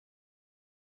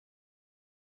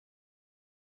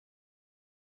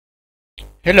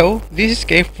Hello, this is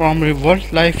Kay from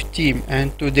Revolt Live team,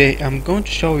 and today I'm going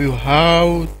to show you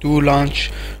how to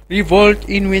launch Revolt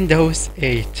in Windows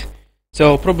 8.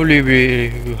 So probably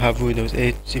you have Windows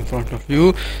 8 in front of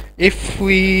you. If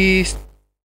we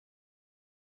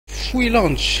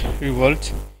launch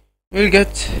Revolt, we'll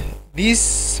get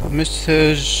this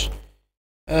message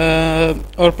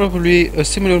or probably a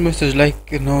similar message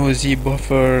like no Z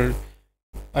buffer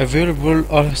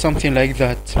available or something like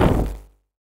that.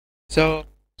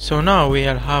 So now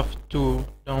we'll have to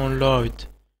download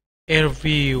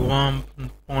RV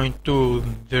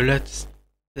 1.2, the latest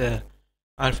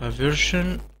alpha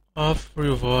version of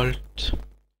Revolt,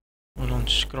 or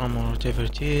launch Chrome or whatever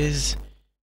it is.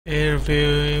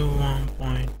 RV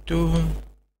 1.2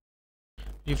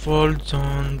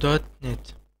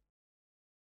 revoltzone.net.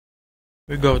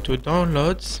 We go to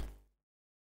downloads,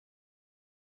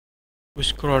 we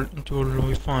scroll until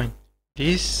we find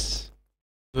this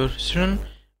version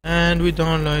and we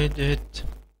download it.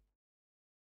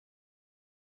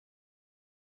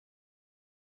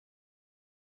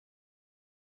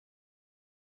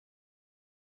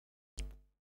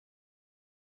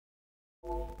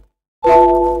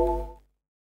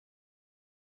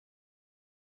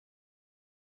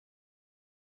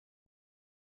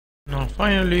 Now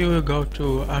finally we go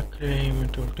to Acclaim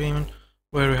Entertainment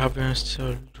where we have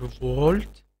installed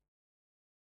Revolt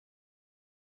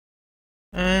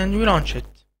and we launch it.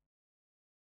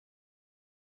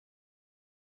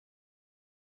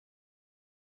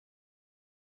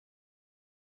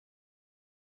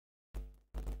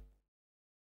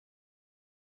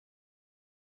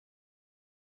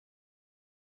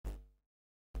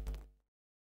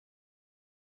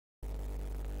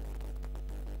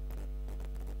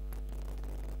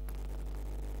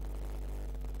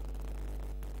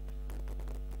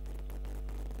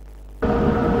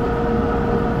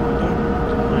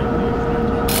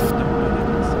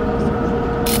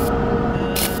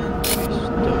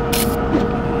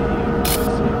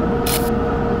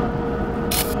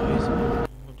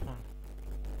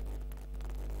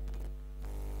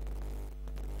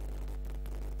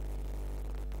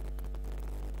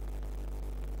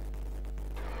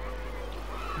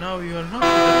 Now you are not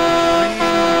and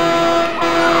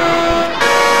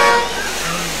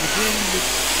begin with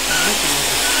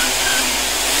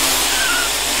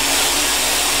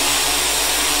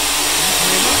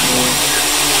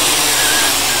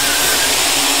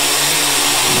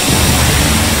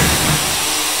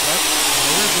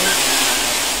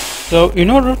So in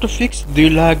order to fix the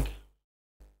lag,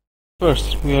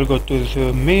 first we will go to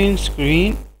the main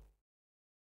screen,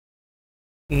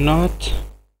 not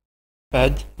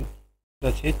pad,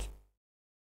 that's it.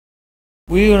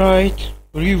 We write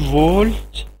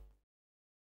revolt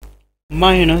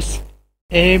minus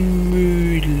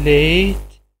emulate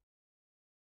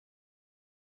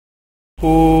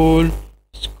full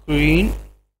screen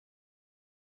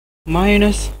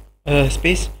minus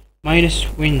space minus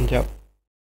window.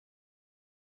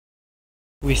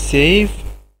 We save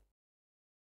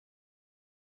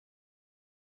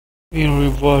in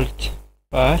revolt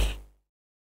path.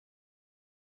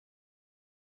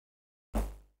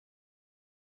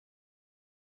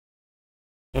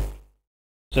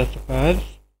 That path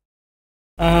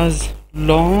as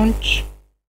launch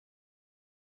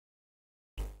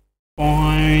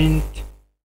point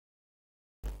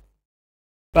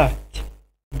bat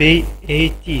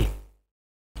BAT.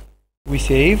 We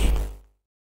save.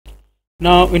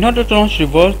 Now in order to launch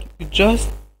Revolt, you just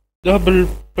double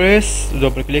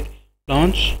click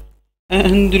launch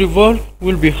and Revolt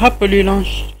will be happily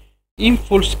launched in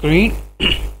full screen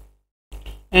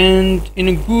and in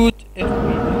a good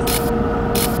FPS.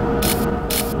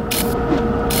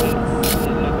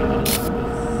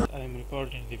 I am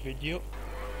recording the video.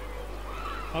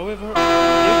 However, if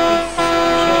this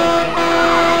shows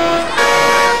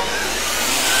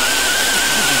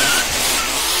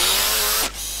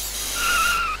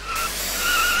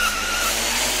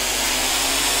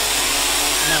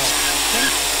now,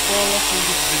 thanks for watching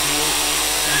this video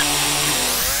and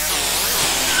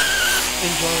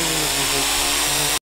enjoy your visit.